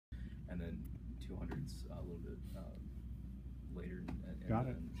and then 200s a little bit later in Got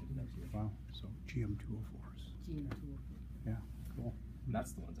it. in next year. Wow. So GM204s. GM204. Yeah. Cool. And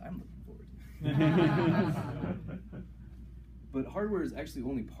that's the ones I'm looking forward to. But hardware is actually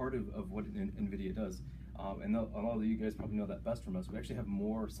only part of what nVidia does. And a lot of you guys probably know that best from us. We actually have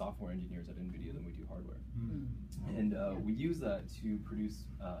more software engineers at nVidia than we do hardware. And we use that to produce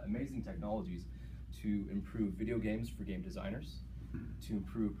amazing technologies to improve video games for game designers, to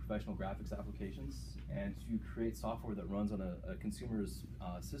improve professional graphics applications, and to create software that runs on a consumer's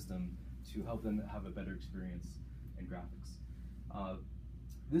system to help them have a better experience in graphics.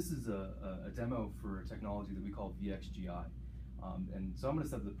 This is a demo for a technology that we call VXGI. And so I'm going to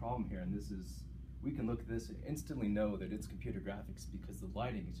set the problem here, and this is, we can look at this and instantly know that it's computer graphics because the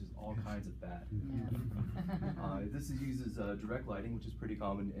lighting is just all kinds of bad. This uses direct lighting, which is pretty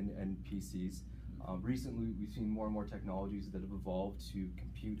common in PCs. Recently, we've seen more and more technologies that have evolved to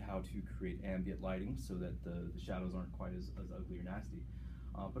compute how to create ambient lighting so that the shadows aren't quite as ugly or nasty.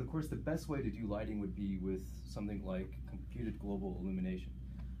 But of course, the best way to do lighting would be with something like computed global illumination.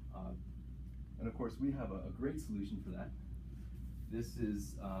 And of course, we have a great solution for that. This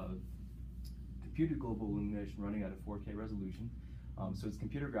is computed global illumination running at a 4K resolution. So it's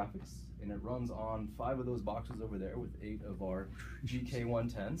computer graphics, and it runs on 5 of those boxes over there with 8 of our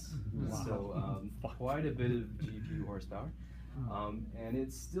GK110s. Wow. So quite a bit of GPU horsepower. And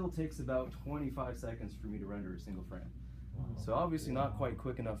it still takes about 25 seconds for me to render a single frame. So obviously not quite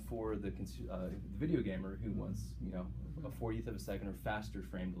quick enough for the video gamer who wants, you know, a 40th of a second or faster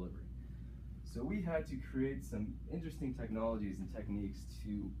frame delivery. So we had to create some interesting technologies and techniques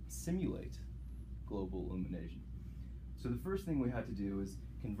to simulate global illumination. So the first thing we had to do is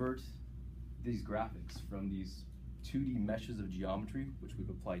convert these graphics from these 2D meshes of geometry, which we've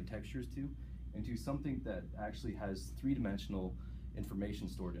applied textures to, into something that actually has 3-dimensional information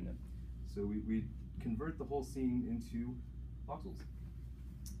stored in it. So we convert the whole scene into voxels,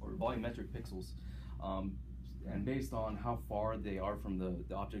 or volumetric pixels. And based on how far they are from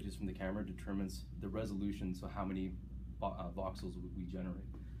the object is from the camera determines the resolution, so how many voxels we generate.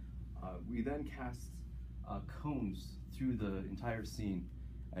 We then cast cones through the entire scene,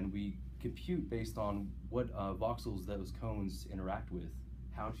 and we compute based on what voxels those cones interact with,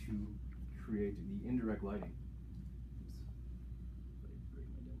 how to create the indirect lighting.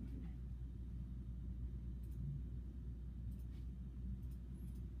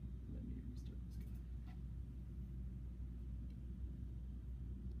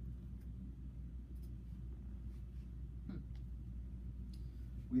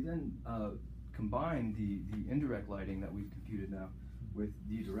 We then combine the indirect lighting that we've computed now with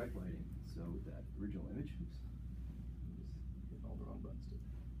the direct lighting. So with that original image, oops, just hitting all the wrong buttons too.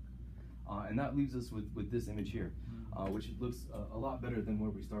 And that leaves us with this image here, which looks a lot better than where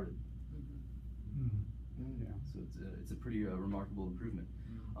we started. Yeah. So it's a pretty remarkable improvement.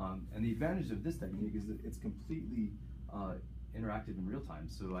 And the advantage of this technique is that it's completely interactive in real time,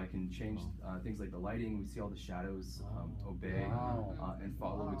 so I can change things like the lighting. We see all the shadows obey and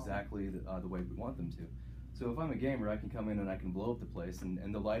follow exactly the way we want them to. So if I'm a gamer, I can come in and I can blow up the place,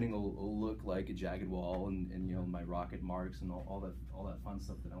 and the lighting will look like a jagged wall, and you know, my rocket marks and all that fun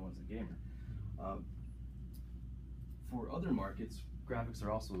stuff that I want as a gamer. For other markets, graphics are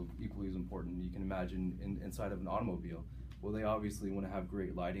also equally as important. You can imagine inside of an automobile, well, they obviously want to have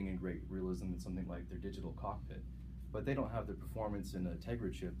great lighting and great realism in something like their digital cockpit. But they don't have the performance in a Tegra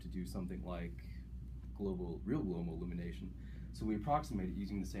chip to do something like real global illumination. So we approximate it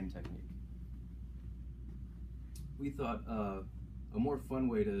using the same technique. We thought a more fun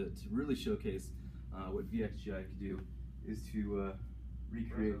way to really showcase what VXGI could do is to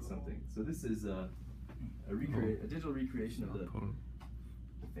recreate something. So this is a digital recreation of the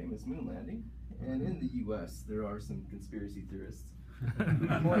famous moon landing. And in the US, there are some conspiracy theorists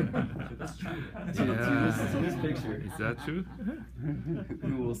That's true. to this picture. Is that true?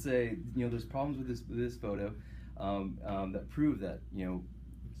 Who will say, you know, there's problems with this photo that prove that, you know,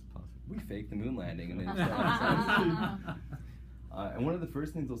 we faked the moon landing, and then and one of the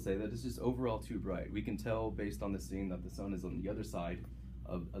first things they'll say that it's just overall too bright. We can tell based on the scene that the sun is on the other side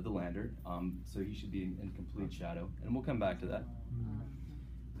of the lander, so he should be in complete shadow, and we'll come back to that.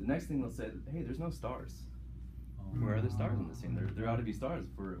 The next thing they'll say, hey, there's no stars. Where are the stars in the scene? There ought to be stars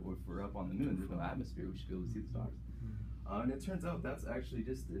if we're up on the moon. There's no atmosphere. We should be able to see the stars. And it turns out that's actually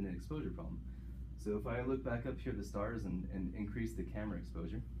just an exposure problem. So if I look back up here at the stars and increase the camera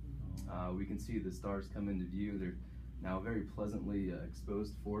exposure, we can see the stars come into view. They're now very pleasantly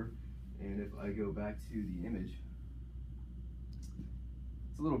exposed forward. And if I go back to the image,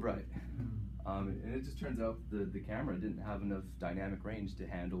 it's a little bright. And it just turns out the camera didn't have enough dynamic range to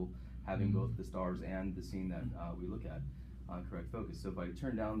handle having both the stars and the scene that we look at on correct focus. So if I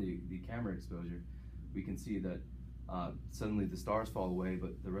turn down the camera exposure, we can see that suddenly the stars fall away,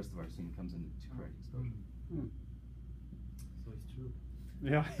 but the rest of our scene comes into correct exposure. So it's true.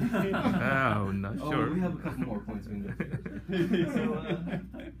 Yeah. Oh, not Oh, sure. we have a couple more points we can go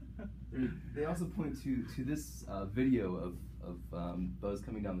through. They also point to this video of Buzz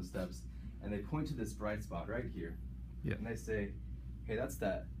coming down the steps, and they point to this bright spot right here. Yeah. And they say, hey, that's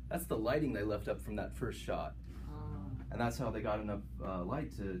the lighting they left up from that first shot. And that's how they got enough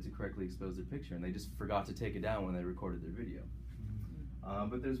light to correctly expose their picture, and they just forgot to take it down when they recorded their video.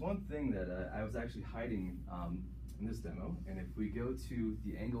 But there's one thing that I was actually hiding in this demo, and if we go to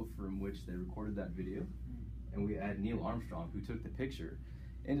the angle from which they recorded that video, and we add Neil Armstrong, who took the picture,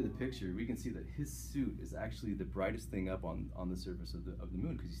 into the picture, we can see that his suit is actually the brightest thing up on the surface of the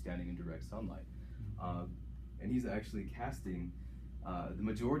moon, because he's standing in direct sunlight. And he's actually casting the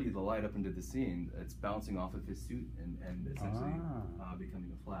majority of the light up into the scene. It's bouncing off of his suit and essentially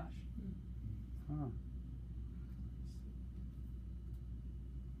becoming a flash. Huh.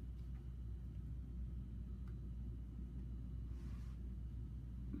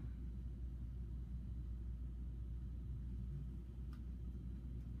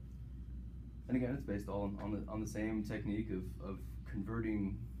 And again, it's based all on the same technique of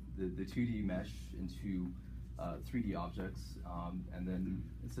converting the 2D mesh into 3D objects, and then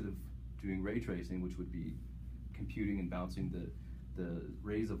instead of doing ray tracing, which would be computing and bouncing the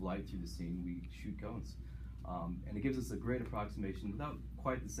rays of light through the scene, we shoot cones. And it gives us a great approximation without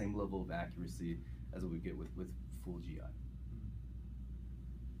quite the same level of accuracy as what we get with full GI.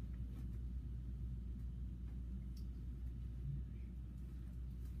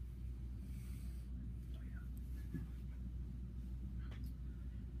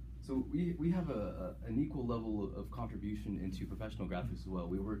 So we have an equal level of contribution into professional graphics as well.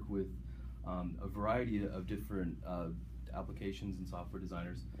 We work with a variety of different applications and software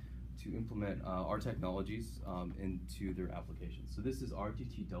designers to implement our technologies into their applications. So this is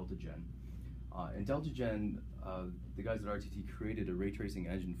RTT Delta Gen. And Delta Gen, the guys at RTT created a ray tracing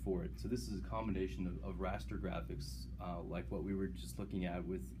engine for it. So this is a combination of raster graphics, like what we were just looking at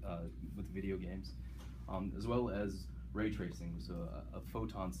with video games, as well as ray tracing, so a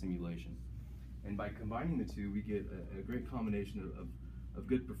photon simulation. And by combining the two, we get a great combination of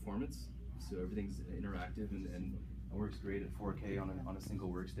good performance. So everything's interactive and works great at 4K on a single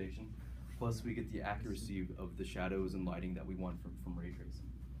workstation. Plus, we get the accuracy of the shadows and lighting that we want from ray tracing.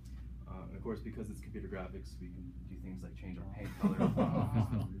 And of course, because it's computer graphics, we can do things like change our paint color.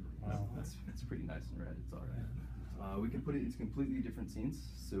 That's pretty nice and red. It's all right. We can put it into completely different scenes,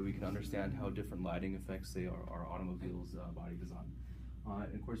 so we can understand how different lighting affects, say, our automobile's body design.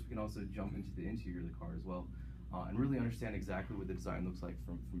 And of course, we can also jump into the interior of the car as well, and really understand exactly what the design looks like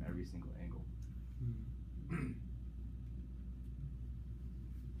from every single angle.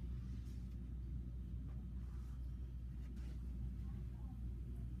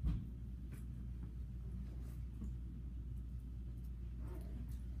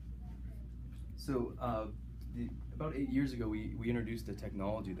 So about 8 years ago, we introduced a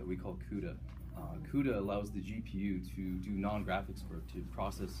technology that we call CUDA. CUDA allows the GPU to do non-graphics work, to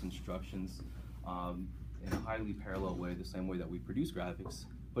process instructions in a highly parallel way, the same way that we produce graphics,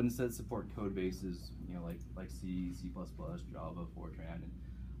 but instead support code bases, like C, C++, Java, Fortran, and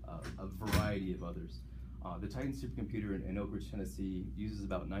a variety of others. The Titan supercomputer in Oak Ridge, Tennessee uses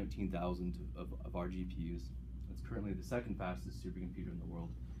about 19,000 of our GPUs. It's currently the second fastest supercomputer in the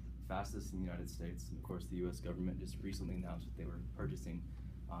world, fastest in the United States, and of course the US government just recently announced that they were purchasing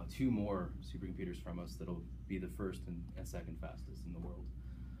 2 more supercomputers from us that'll be the first and second fastest in the world.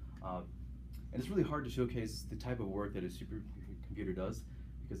 And it's really hard to showcase the type of work that a supercomputer does,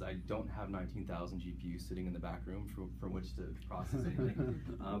 because I don't have 19,000 GPUs sitting in the back room from which to process anything.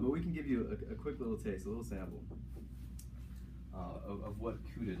 But we can give you a quick little taste, a little sample of what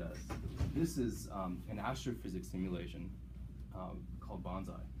CUDA does. This is an astrophysics simulation called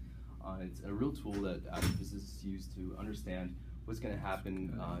Bonsai. It's a real tool that astrophysicists use to understand what's going to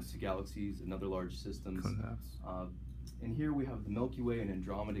happen to galaxies and other large systems. And here we have the Milky Way and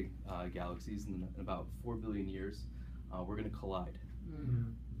Andromeda galaxies, and in about 4 billion years, we're going to collide.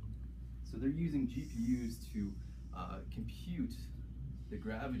 So they're using GPUs to compute the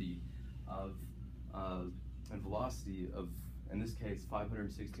gravity of and velocity of, in this case,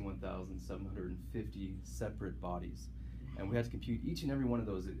 561,750 separate bodies. And we have to compute each and every one of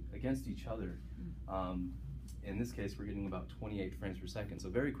those against each other. In this case, we're getting about 28 frames per second, so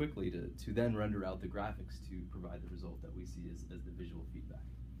very quickly to then render out the graphics to provide the result that we see as the visual feedback.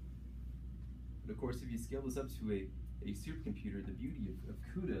 But of course, if you scale this up to a supercomputer, the beauty of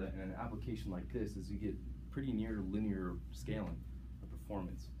CUDA and an application like this is you get pretty near linear scaling of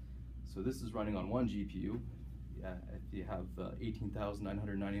performance. So this is running on one GPU. Yeah, if you have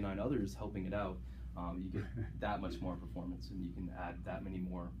 18,999 others helping it out, you get that much more performance, and you can add that many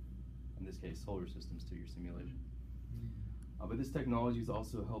more, in this case, solar systems to your simulation. But this technology is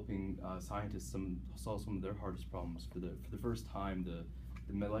also helping scientists solve some of their hardest problems. For the first time, the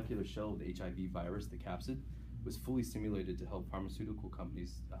molecular shell of the HIV virus, the capsid, was fully simulated to help pharmaceutical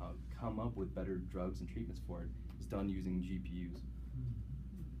companies come up with better drugs and treatments for it. It's done using GPUs.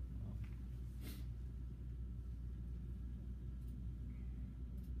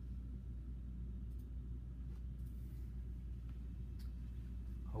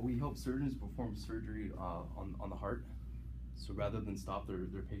 We help surgeons perform surgery on the heart. So rather than stop their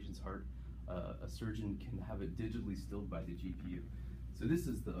patient's heart, a surgeon can have it digitally stilled by the GPU. So this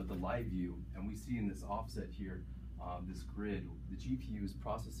is the live view, and we see in this offset here, this grid, the GPU is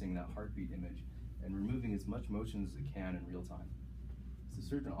processing that heartbeat image and removing as much motion as it can in real time. As the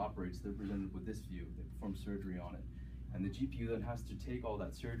surgeon operates, they're presented with this view. They perform surgery on it. And the GPU then has to take all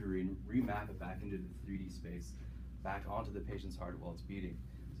that surgery and remap it back into the 3D space, back onto the patient's heart while it's beating.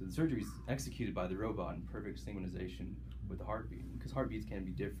 So the surgery is executed by the robot in perfect synchronization with the heartbeat. Because heartbeats can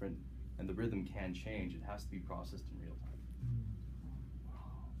be different and the rhythm can change, it has to be processed in real time.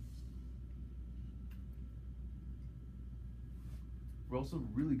 We're also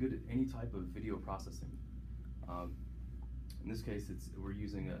really good at any type of video processing. In this case, we're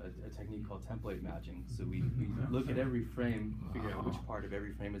using a technique called template matching. So we look at every frame, figure out which part of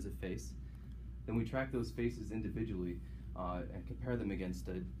every frame is a face. Then we track those faces individually and compare them against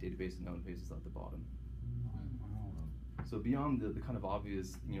a database of known faces at the bottom. So beyond the kind of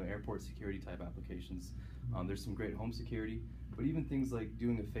obvious, airport security type applications, there's some great home security, but even things like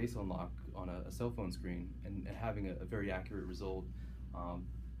doing a face unlock on a cell phone screen and having a very accurate result.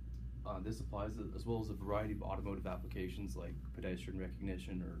 This applies as well as a variety of automotive applications like pedestrian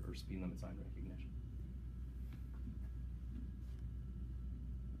recognition or speed limit sign recognition.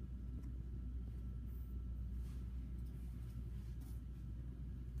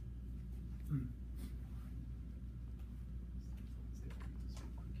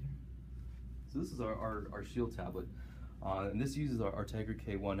 So this is our Shield tablet, and this uses our Tegra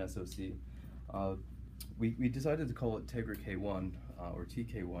K1 SoC. We decided to call it Tegra K1 or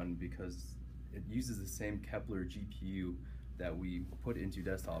TK1 because it uses the same Kepler GPU that we put into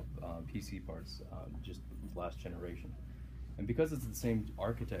desktop PC parts just last generation. And because it's the same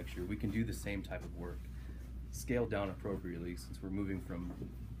architecture, we can do the same type of work, scaled down appropriately since we're moving from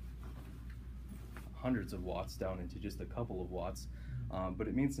hundreds of watts down into just a couple of watts. But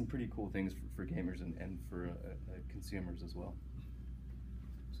it means some pretty cool things for gamers and for consumers as well.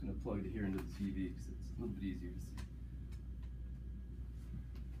 I'm just going to plug it here into the TV because it's a little bit easier to see.